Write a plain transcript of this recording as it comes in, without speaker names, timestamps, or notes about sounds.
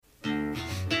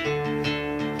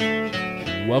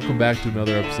welcome back to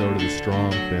another episode of the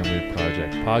Strong Family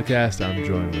Project podcast. I'm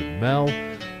joined with Mel.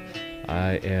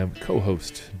 I am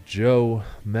co-host Joe.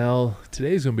 Mel,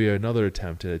 today's going to be another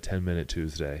attempt at a 10-minute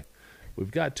Tuesday.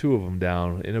 We've got two of them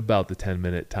down in about the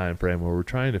 10-minute time frame where we're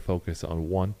trying to focus on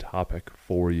one topic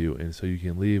for you, and so you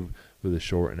can leave with a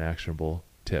short and actionable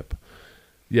tip.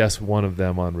 Yes, one of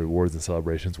them on rewards and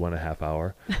celebrations went a half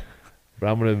hour, but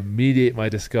I'm going to mediate my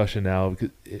discussion now because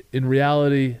in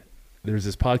reality, there's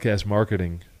this podcast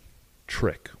marketing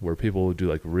trick where people will do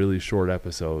like really short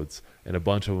episodes and a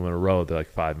bunch of them in a row. They're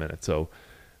like 5 minutes. So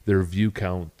their view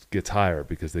count gets higher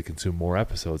because they consume more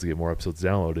episodes, they get more episodes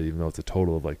downloaded, even though it's a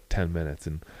total of like 10 minutes.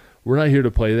 And we're not here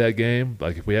to play that game.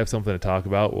 Like if we have something to talk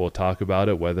about, we'll talk about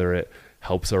it, whether it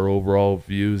helps our overall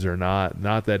views or not.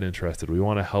 Not that interested. We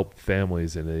want to help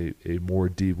families in a more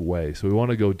deep way. So we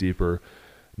want to go deeper,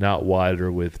 not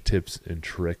wider, with tips and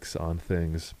tricks on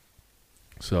things.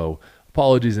 So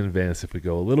apologies in advance if we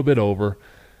go a little bit over.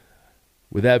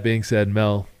 With that being said,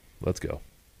 Mel, let's go.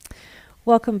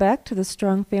 Welcome back to the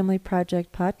Strong Family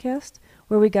Project podcast,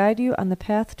 where we guide you on the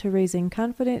path to raising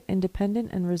confident,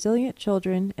 independent, and resilient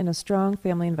children in a strong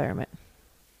family environment.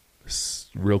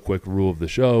 Real quick rule of the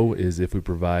show is if we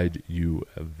provide you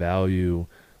value,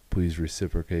 please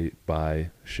reciprocate by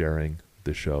sharing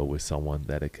the show with someone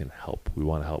that it can help. We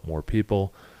want to help more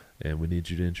people, and we need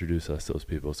you to introduce us to those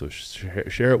people. So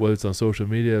share it, whether it's on social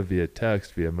media, via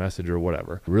text, via messenger,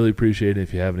 whatever. Really appreciate it.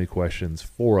 If you have any questions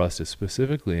for us to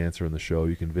specifically answer in the show,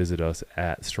 you can visit us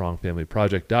at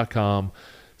strongfamilyproject.com.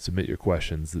 Submit your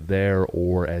questions there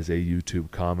or as a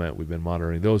YouTube comment. We've been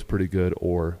monitoring those pretty good,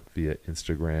 or via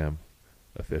Instagram,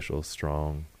 official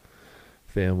Strong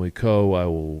Family Co. I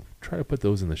will try to put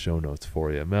those in the show notes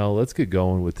for you. Mel, let's get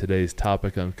going with today's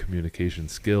topic on communication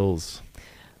skills.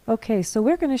 Okay, so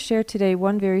we're going to share today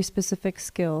one very specific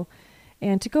skill.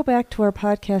 And to go back to our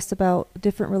podcast about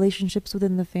different relationships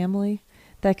within the family,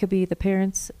 that could be the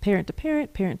parents, parent to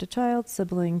parent, parent to child,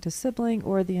 sibling to sibling,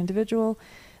 or the individual.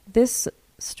 This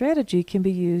strategy can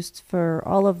be used for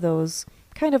all of those,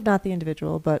 kind of not the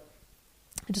individual, but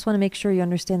I just want to make sure you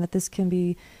understand that this can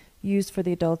be used for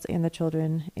the adults and the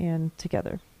children and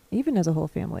together, even as a whole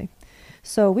family.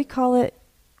 So we call it,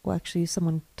 well, actually,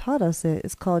 someone taught us it.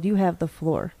 It's called You Have the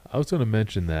Floor. I was going to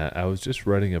mention that. I was just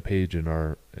writing a page in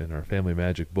our Family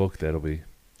Magic book that'll be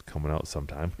coming out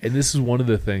sometime. And this is one of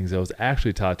the things that was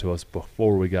actually taught to us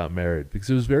before we got married, because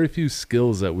there was very few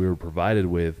skills that we were provided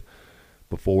with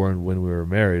before and when we were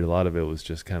married. A lot of it was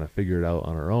just kind of figured out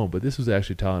on our own. But this was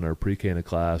actually taught in our pre-K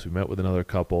class. We met with another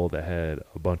couple that had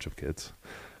a bunch of kids.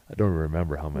 I don't even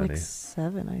remember how many. Like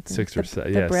 7, I think. 6 or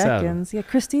 7. The Yeah, Brackens. 7. Yeah,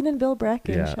 Christine and Bill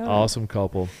Bracken. Yeah, awesome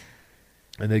couple.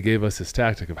 And they gave us this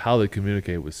tactic of how they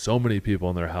communicate with so many people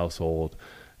in their household.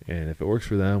 And if it works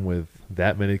for them with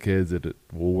that many kids, it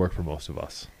will work for most of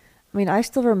us. I mean, I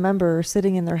still remember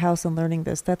sitting in their house and learning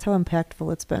this. That's how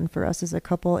impactful it's been for us as a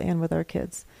couple and with our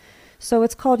kids. So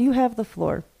it's called You Have the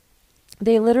Floor.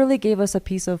 They literally gave us a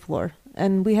piece of floor,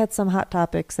 and we had some hot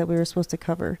topics that we were supposed to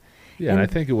cover. Yeah, and I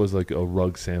think it was like a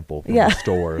rug sample from the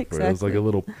store. Exactly. It was like a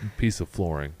little piece of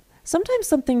flooring. Sometimes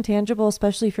something tangible,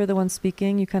 especially if you're the one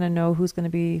speaking, you kind of know whose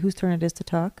turn it is to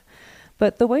talk.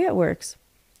 But the way it works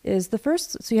is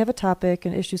so you have a topic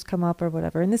and issues come up or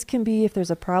whatever. And this can be if there's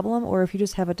a problem or if you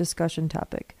just have a discussion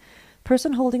topic.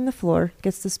 Person holding the floor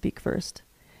gets to speak first,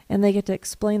 and they get to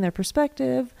explain their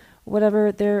perspective,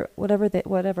 whatever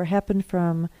happened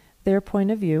from their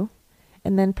point of view.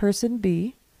 And then person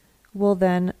B will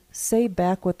then say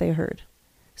back what they heard.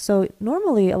 So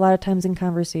normally, a lot of times in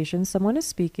conversations, someone is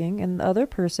speaking and the other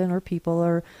person or people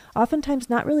are oftentimes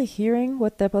not really hearing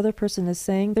what the other person is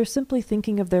saying. They're simply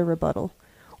thinking of their rebuttal,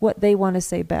 what they want to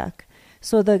say back.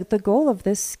 So the goal of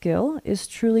this skill is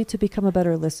truly to become a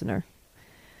better listener.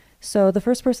 So the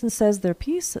first person says their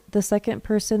piece, the second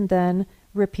person then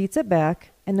repeats it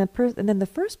back, and then the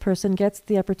first person gets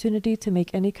the opportunity to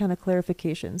make any kind of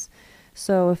clarifications.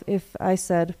 So if I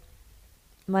said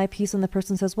my piece and the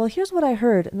person says, well, here's what I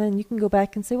heard, and then you can go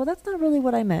back and say, well, that's not really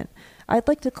what I meant. I'd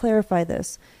like to clarify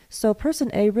this. So person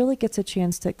A really gets a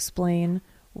chance to explain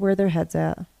where their head's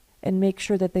at and make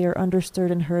sure that they are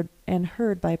understood and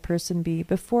heard by person B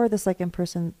before the second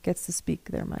person gets to speak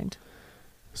their mind.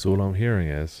 So what I'm hearing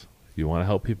is you want to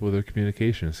help people with their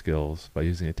communication skills by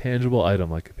using a tangible item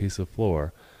like a piece of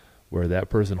floor, where that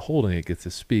person holding it gets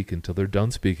to speak until they're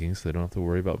done speaking so they don't have to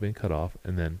worry about being cut off,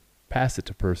 and then pass it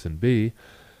to person B,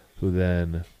 who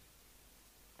then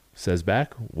says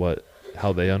back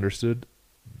how they understood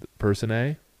person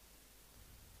A.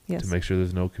 Yes. To make sure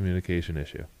there's no communication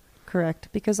issue. Correct.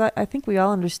 Because I think we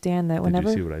all understand that whenever...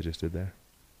 Did you see what I just did there?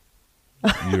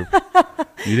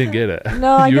 You didn't get it.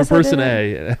 No, I you were guess I person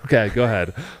didn't. A. Okay, go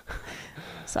ahead.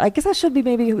 So I guess I should be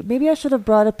maybe I should have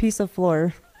brought a piece of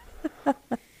floor.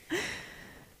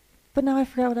 But now I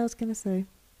forgot what I was going to say.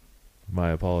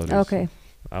 My apologies. Okay.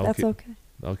 I'll keep, Okay.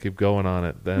 I'll keep going on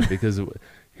it then, because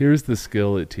here's the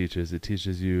skill it teaches. It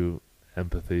teaches you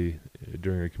empathy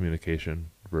during your communication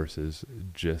versus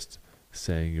just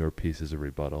saying your piece as a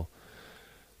rebuttal.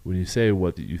 When you say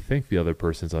what you think the other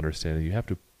person's understanding, you have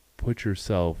to put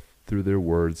yourself through their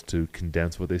words to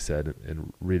condense what they said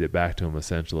and read it back to them,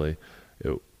 essentially.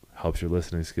 It helps your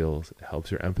listening skills. It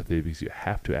helps your empathy, because you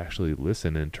have to actually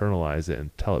listen, internalize it,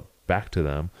 and tell it back to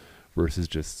them versus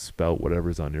just spout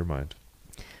whatever's on your mind.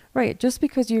 Right. Just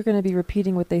because you're going to be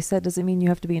repeating what they said doesn't mean you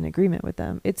have to be in agreement with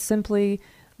them. It's simply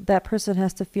that person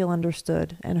has to feel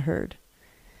understood and heard.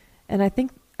 And I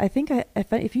think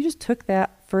if you just took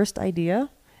that first idea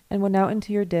and went out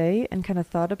into your day and kind of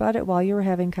thought about it while you were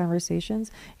having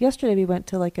conversations. Yesterday we went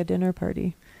to like a dinner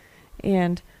party,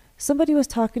 and somebody was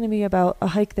talking to me about a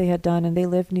hike they had done, and they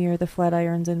live near the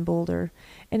Flatirons in Boulder.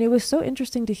 And it was so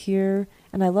interesting to hear,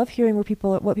 and I love hearing what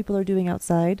people are doing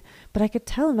outside, but I could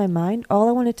tell in my mind, all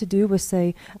I wanted to do was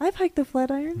say, I've hiked the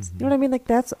Flatirons. Mm-hmm. You know what I mean? Like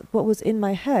that's what was in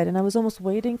my head, and I was almost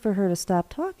waiting for her to stop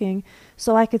talking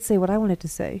so I could say what I wanted to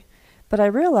say. But I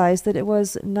realized that it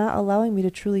was not allowing me to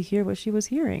truly hear what she was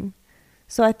hearing.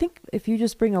 So I think if you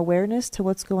just bring awareness to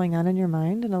what's going on in your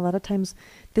mind, and a lot of times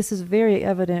this is very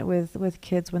evident with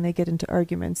kids when they get into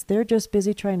arguments, they're just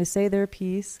busy trying to say their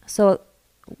piece. So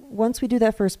once we do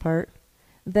that first part,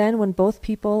 then when both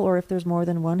people, or if there's more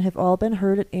than one, have all been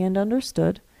heard and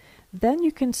understood, then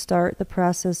you can start the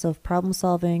process of problem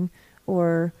solving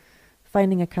or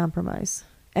finding a compromise.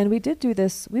 And we did do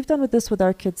this. We've done this with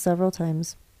our kids several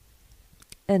times.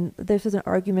 And there's an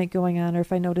argument going on, or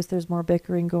if I notice there's more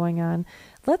bickering going on,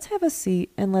 let's have a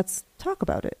seat and let's talk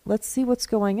about it. Let's see what's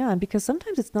going on, because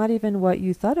sometimes it's not even what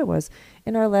you thought it was.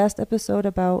 In our last episode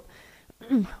about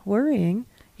worrying,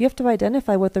 you have to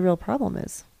identify what the real problem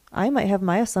is. I might have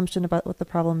my assumption about what the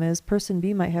problem is. Person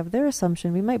B might have their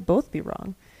assumption. We might both be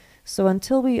wrong. So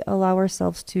until we allow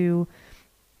ourselves to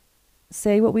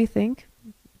say what we think,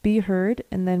 be heard,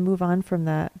 and then move on from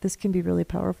that, this can be really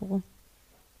powerful.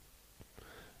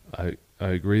 I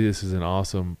agree. This is an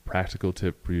awesome practical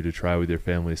tip for you to try with your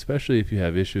family, especially if you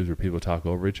have issues where people talk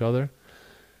over each other.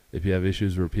 If you have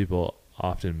issues where people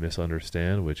often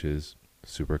misunderstand, which is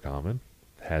super common,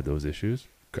 had those issues.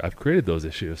 I've created those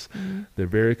issues. Mm-hmm. They're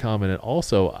very common. And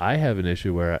also, I have an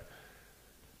issue where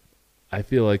I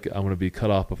feel like I'm going to be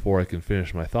cut off before I can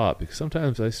finish my thought, because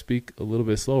sometimes I speak a little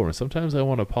bit slower, and sometimes I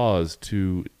want to pause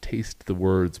to taste the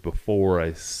words before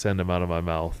I send them out of my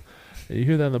mouth. And you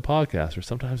hear that in the podcast, or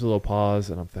sometimes a little pause,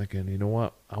 and I'm thinking, you know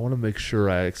what? I want to make sure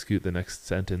I execute the next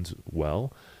sentence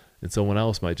well. And someone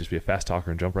else might just be a fast talker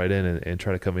and jump right in and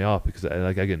try to cut me off, because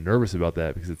I get nervous about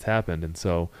that because it's happened. And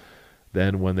so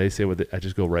then when they say I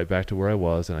just go right back to where I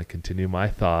was, and I continue my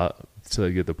thought until I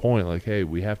get the point, like, hey,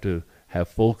 we have to have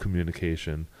full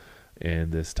communication,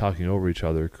 and this talking over each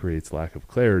other creates lack of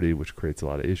clarity, which creates a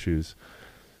lot of issues.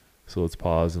 So let's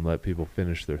pause and let people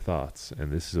finish their thoughts.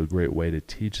 And this is a great way to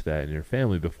teach that in your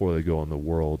family before they go in the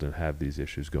world and have these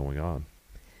issues going on.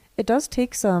 It does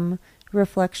take some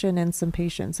reflection and some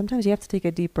patience. Sometimes you have to take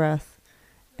a deep breath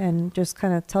and just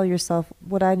kind of tell yourself,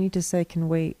 what I need to say can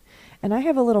wait. And I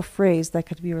have a little phrase that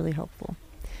could be really helpful.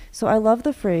 So I love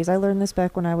the phrase. I learned this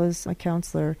back when I was a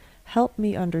counselor. Help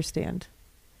me understand.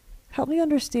 Help me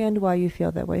understand why you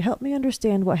feel that way. Help me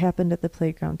understand what happened at the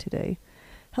playground today.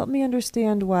 Help me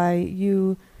understand why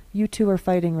you two are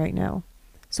fighting right now.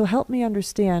 So help me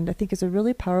understand, I think, is a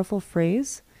really powerful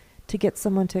phrase to get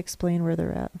someone to explain where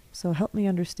they're at. So help me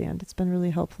understand. It's been really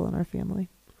helpful in our family.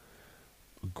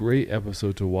 A great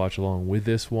episode to watch along with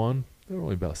this one, they're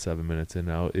only about 7 minutes in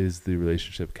now, is the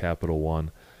Relationship Capital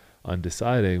One on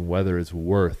deciding whether it's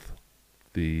worth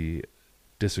the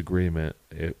disagreement,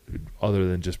 other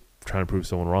than just trying to prove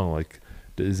someone wrong. Like,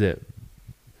 is it...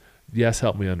 Yes,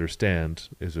 help me understand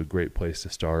is a great place to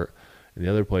start. And the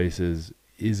other place is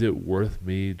it worth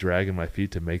me dragging my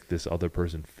feet to make this other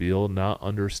person feel not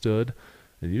understood?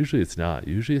 And usually it's not.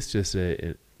 Usually it's just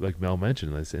like Mel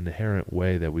mentioned, this inherent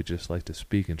way that we just like to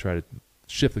speak and try to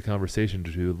shift the conversation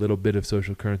to a little bit of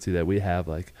social currency that we have,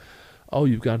 like, oh,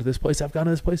 you've gone to this place, I've gone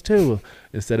to this place too,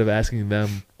 instead of asking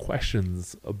them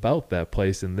questions about that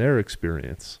place and their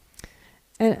experience.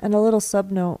 And a little sub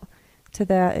note to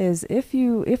that is, if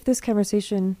this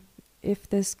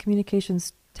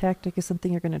communications tactic is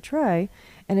something you're going to try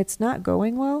and it's not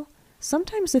going well,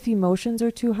 sometimes if emotions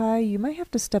are too high, you might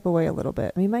have to step away a little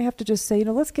bit. I mean, you might have to just say,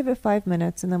 let's give it 5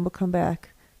 minutes and then we'll come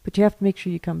back. But you have to make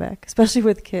sure you come back, especially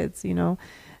with kids,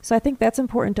 So I think that's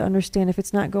important to understand. If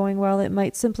it's not going well, it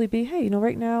might simply be, hey,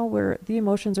 right now the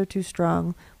emotions are too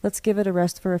strong. Let's give it a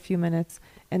rest for a few minutes,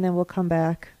 and then we'll come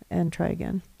back and try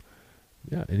again.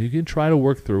 Yeah, and you can try to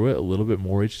work through it a little bit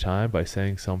more each time by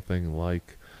saying something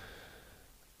like,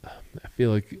 I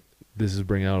feel like this is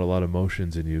bringing out a lot of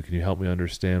emotions in you. Can you help me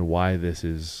understand why this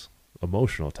is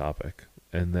emotional topic?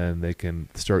 And then they can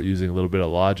start using a little bit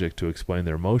of logic to explain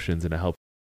their emotions, and it helps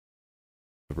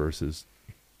versus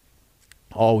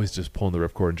always just pulling the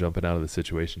ripcord and jumping out of the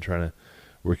situation, trying to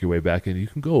work your way back in. You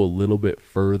can go a little bit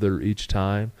further each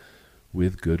time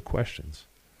with good questions.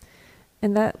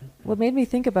 And what made me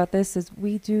think about this is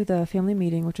we do the family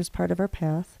meeting, which is part of our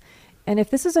path. And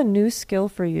if this is a new skill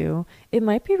for you, it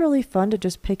might be really fun to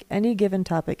just pick any given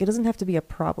topic. It doesn't have to be a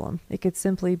problem. It could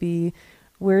simply be,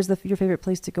 where's your favorite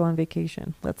place to go on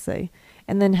vacation, let's say.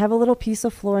 And then have a little piece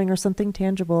of flooring or something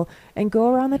tangible and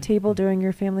go around the table during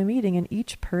your family meeting, and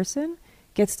each person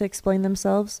gets to explain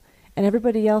themselves, and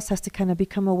everybody else has to kind of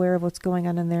become aware of what's going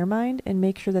on in their mind and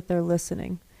make sure that they're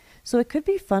listening. So it could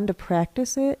be fun to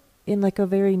practice it in like a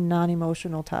very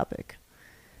non-emotional topic.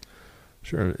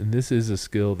 Sure. And this is a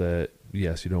skill that,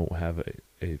 yes, you don't have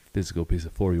a physical piece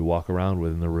of floor you walk around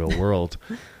with in the real world,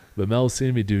 but Mel's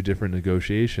seen me do different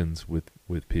negotiations with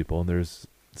people, and there's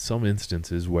some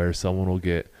instances where someone will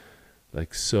get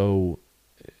like so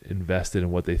invested in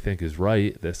what they think is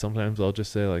right that sometimes I'll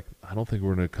just say, like, I don't think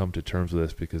we're going to come to terms with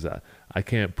this because I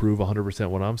can't prove 100%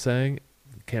 what I'm saying,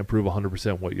 can't prove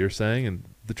 100% what you're saying, and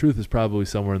the truth is probably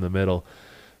somewhere in the middle.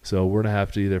 So we're going to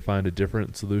have to either find a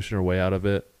different solution or way out of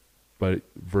it, but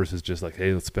versus just like,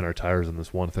 hey, let's spin our tires on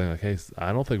this one thing. Like, hey,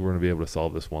 I don't think we're going to be able to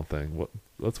solve this one thing.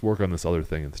 Let's work on this other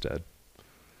thing instead.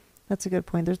 That's a good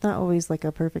point. There's not always like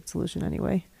a perfect solution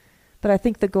anyway. But I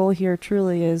think the goal here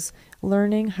truly is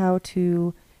learning how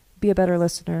to be a better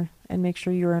listener and make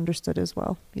sure you're understood as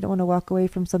well. You don't want to walk away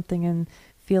from something and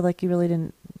feel like you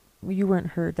weren't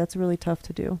heard. That's really tough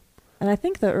to do. And I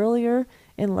think the earlier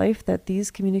in life that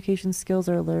these communication skills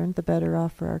are learned, the better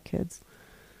off for our kids.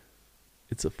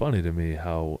 It's funny to me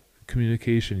how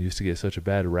communication used to get such a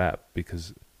bad rap,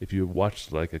 because if you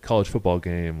watched like a college football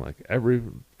game, like every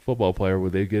football player,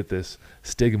 would they get this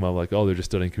stigma of like, oh, they're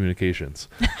just studying communications.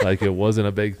 Like it wasn't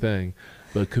a big thing.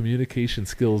 But communication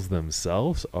skills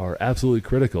themselves are absolutely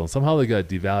critical. And somehow they got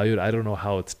devalued. I don't know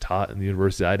how it's taught in the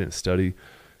university. I didn't study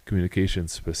communication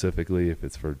specifically, if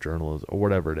it's for journalism or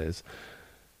whatever it is.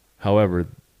 However,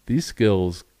 these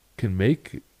skills can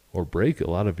make or break a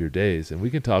lot of your days. And we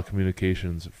can talk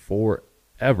communications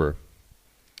forever,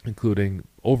 including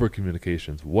over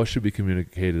communications. What should be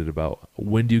communicated about?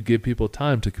 When do you give people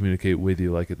time to communicate with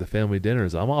you? Like at the family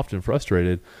dinners, I'm often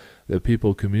frustrated that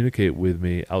people communicate with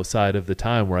me outside of the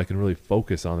time where I can really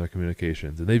focus on their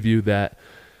communications. And they view that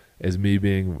as me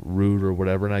being rude or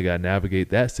whatever, and I got to navigate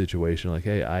that situation. Like,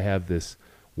 hey, I have this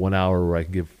 1 hour where I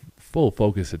can give full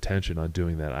focus attention on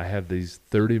doing that. I have these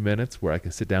 30 minutes where I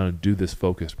can sit down and do this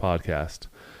focused podcast.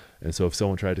 And so if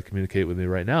someone tried to communicate with me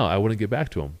right now, I wouldn't get back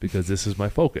to them because this is my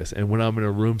focus. And when I'm in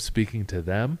a room speaking to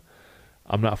them,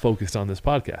 I'm not focused on this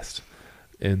podcast.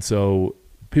 And so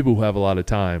people who have a lot of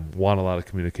time want a lot of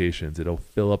communications. It'll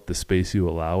fill up the space you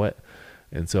allow it.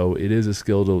 And so it is a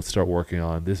skill to start working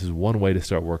on. This is one way to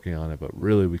start working on it, but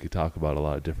really we could talk about a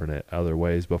lot of different other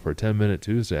ways. But for a 10-minute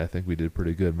Tuesday, I think we did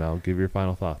pretty good. Mel, give your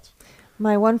final thoughts.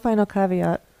 My one final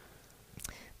caveat,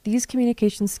 these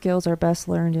communication skills are best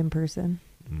learned in person.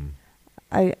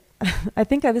 I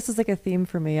think this is like a theme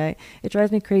for me. It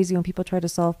drives me crazy when people try to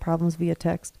solve problems via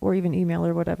text or even email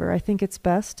or whatever. I think it's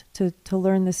best to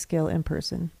learn this skill in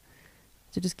person.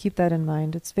 So just keep that in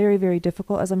mind. It's very, very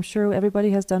difficult, as I'm sure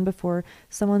everybody has done before.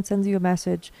 Someone sends you a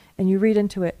message and you read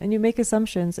into it and you make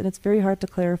assumptions, and it's very hard to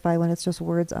clarify when it's just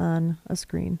words on a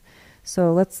screen.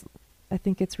 So I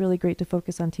think it's really great to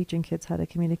focus on teaching kids how to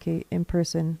communicate in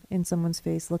person, in someone's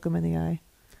face, look them in the eye.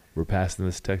 We're passing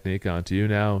this technique on to you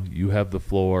now. You have the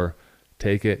floor.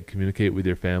 Take it. Communicate with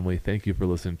your family. Thank you for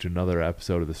listening to another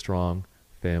episode of the Strong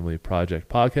Family Project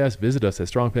podcast. Visit us at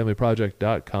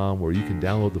strongfamilyproject.com, where you can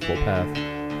download the full path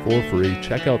for free.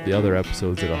 Check out the other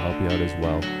episodes that'll help you out as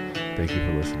well. Thank you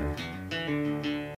for listening.